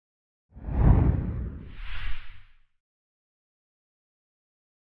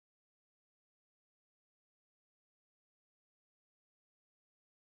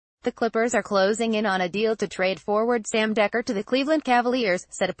The Clippers are closing in on a deal to trade forward Sam Dekker to the Cleveland Cavaliers,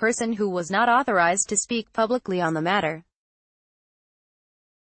 said a person who was not authorized to speak publicly on the matter.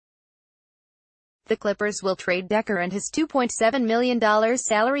 The Clippers will trade Dekker and his $2.7 million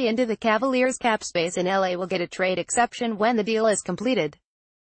salary into the Cavaliers' cap space, and LA will get a trade exception when the deal is completed.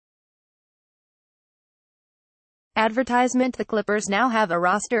 Advertisement: The Clippers now have a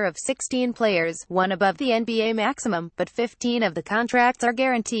roster of 16 players, one above the NBA maximum, but 15 of the contracts are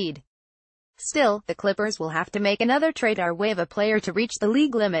guaranteed. Still, the Clippers will have to make another trade or waive a player to reach the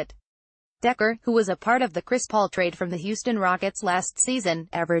league limit. Dekker, who was a part of the Chris Paul trade from the Houston Rockets last season,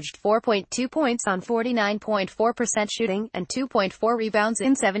 averaged 4.2 points on 49.4% shooting, and 2.4 rebounds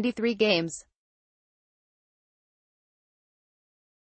in 73 games.